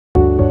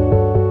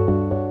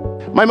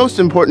My most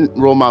important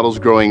role models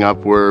growing up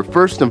were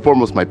first and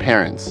foremost my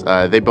parents.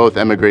 They both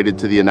emigrated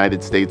to the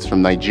United States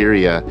from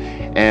Nigeria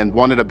and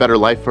wanted a better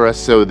life for us,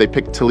 so they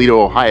picked Toledo,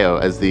 Ohio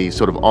as the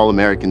sort of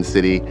all-American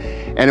city.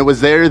 And it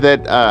was there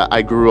that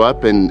I grew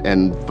up,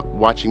 and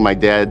watching my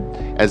dad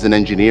as an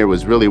engineer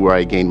was really where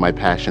I gained my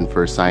passion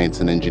for science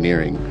and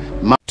engineering.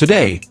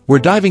 Today, we're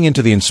diving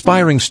into the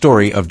inspiring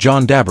story of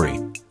John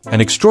Dabiri, an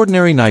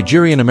extraordinary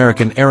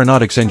Nigerian-American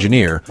aeronautics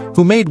engineer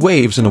who made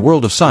waves in the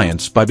world of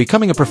science by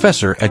becoming a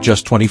professor at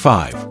just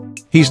 25.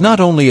 He's not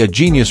only a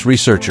genius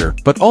researcher,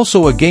 but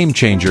also a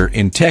game-changer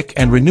in tech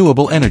and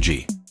renewable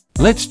energy.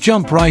 Let's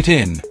jump right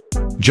in.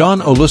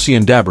 John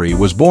Oluseun Dabiri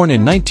was born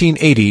in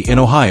 1980 in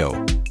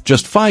Ohio,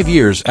 just 5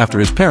 years after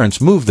his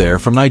parents moved there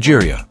from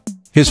Nigeria.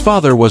 His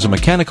father was a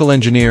mechanical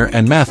engineer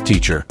and math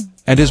teacher,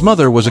 and his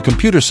mother was a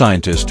computer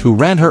scientist who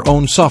ran her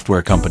own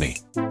software company.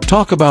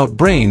 Talk about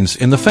brains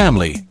in the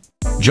family.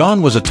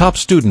 John was a top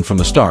student from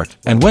the start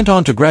and went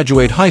on to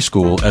graduate high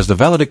school as the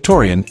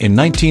valedictorian in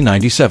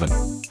 1997.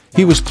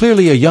 He was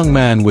clearly a young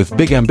man with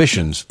big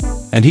ambitions,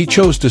 and he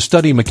chose to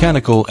study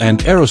mechanical and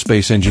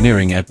aerospace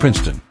engineering at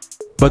Princeton.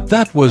 But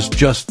that was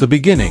just the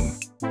beginning.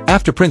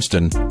 After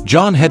Princeton,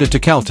 John headed to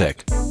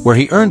Caltech, where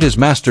he earned his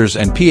master's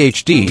and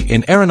PhD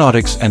in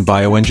aeronautics and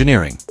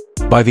bioengineering.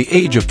 By the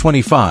age of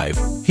 25,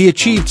 he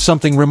achieved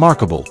something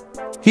remarkable.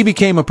 He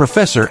became a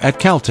professor at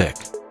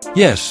Caltech.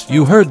 Yes,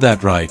 you heard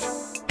that right.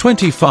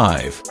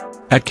 25.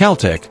 At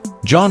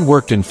Caltech, John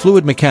worked in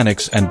fluid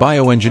mechanics and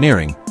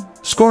bioengineering,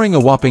 scoring a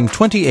whopping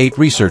 28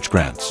 research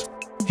grants.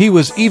 He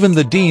was even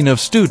the dean of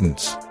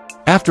students.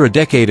 After a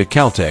decade at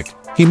Caltech,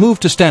 he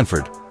moved to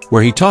Stanford,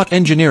 where he taught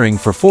engineering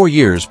for 4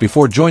 years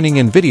before joining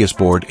NVIDIA's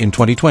board in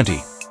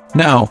 2020.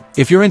 Now,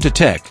 if you're into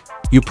tech,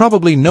 you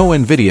probably know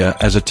NVIDIA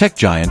as a tech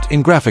giant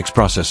in graphics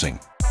processing.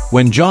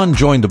 When John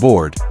joined the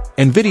board,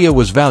 NVIDIA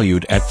was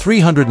valued at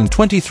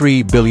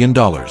 $323 billion.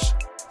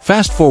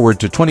 Fast forward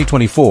to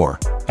 2024,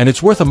 and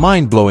it's worth a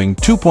mind-blowing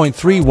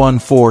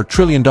 $2.314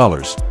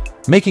 trillion,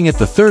 making it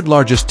the third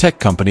largest tech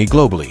company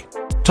globally.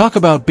 Talk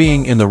about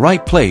being in the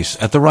right place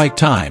at the right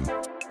time.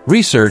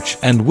 Research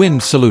and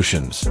wind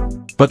solutions.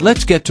 But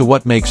let's get to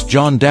what makes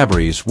John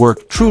Dabiri's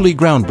work truly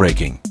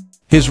groundbreaking.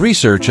 His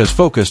research has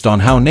focused on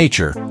how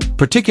nature,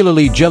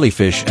 particularly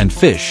jellyfish and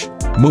fish,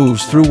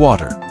 moves through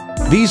water.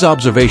 These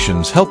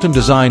observations helped him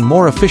design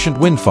more efficient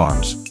wind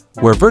farms,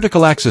 where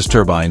vertical axis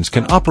turbines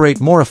can operate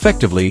more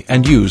effectively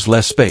and use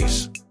less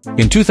space.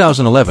 In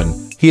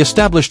 2011, he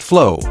established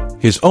Flow,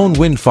 his own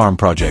wind farm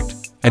project,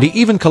 and he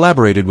even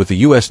collaborated with the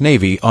US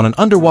Navy on an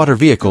underwater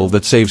vehicle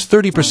that saves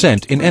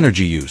 30% in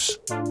energy use.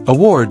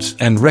 Awards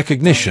and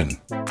recognition.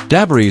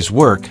 Dabiri's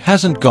work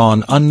hasn't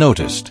gone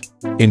unnoticed.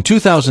 In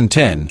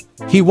 2010,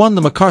 he won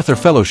the MacArthur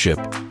Fellowship,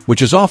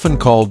 which is often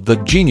called the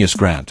Genius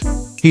Grant.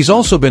 He's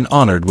also been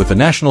honored with the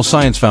National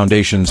Science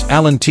Foundation's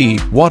Alan T.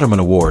 Waterman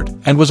Award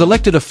and was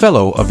elected a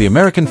Fellow of the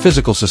American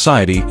Physical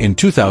Society in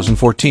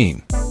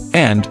 2014.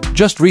 And,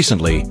 just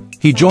recently,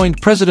 he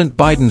joined President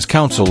Biden's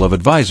Council of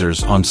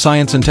Advisors on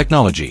Science and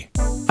Technology.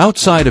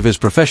 Outside of his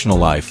professional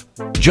life,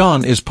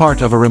 John is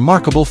part of a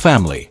remarkable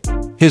family.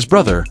 His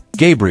brother,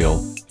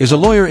 Gabriel, is a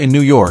lawyer in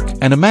New York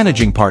and a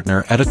managing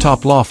partner at a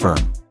top law firm.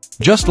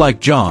 Just like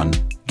John,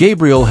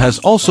 Gabriel has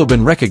also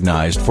been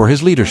recognized for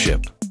his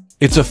leadership.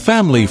 It's a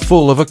family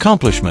full of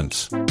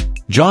accomplishments.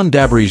 John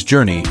Dabiri's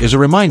journey is a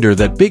reminder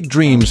that big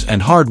dreams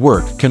and hard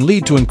work can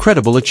lead to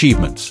incredible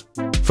achievements.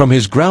 From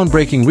his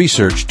groundbreaking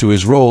research to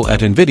his role at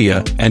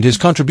NVIDIA and his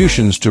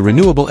contributions to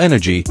renewable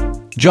energy,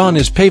 John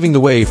is paving the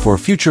way for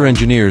future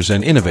engineers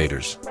and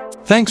innovators.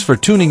 Thanks for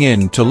tuning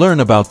in to learn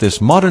about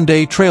this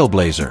modern-day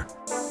trailblazer.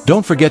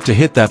 Don't forget to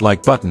hit that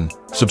like button,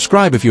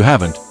 subscribe if you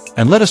haven't,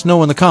 and let us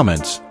know in the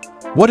comments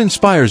what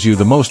inspires you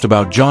the most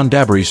about John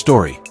Dabiri's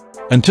story.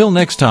 Until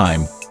next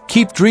time,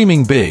 keep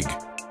dreaming big.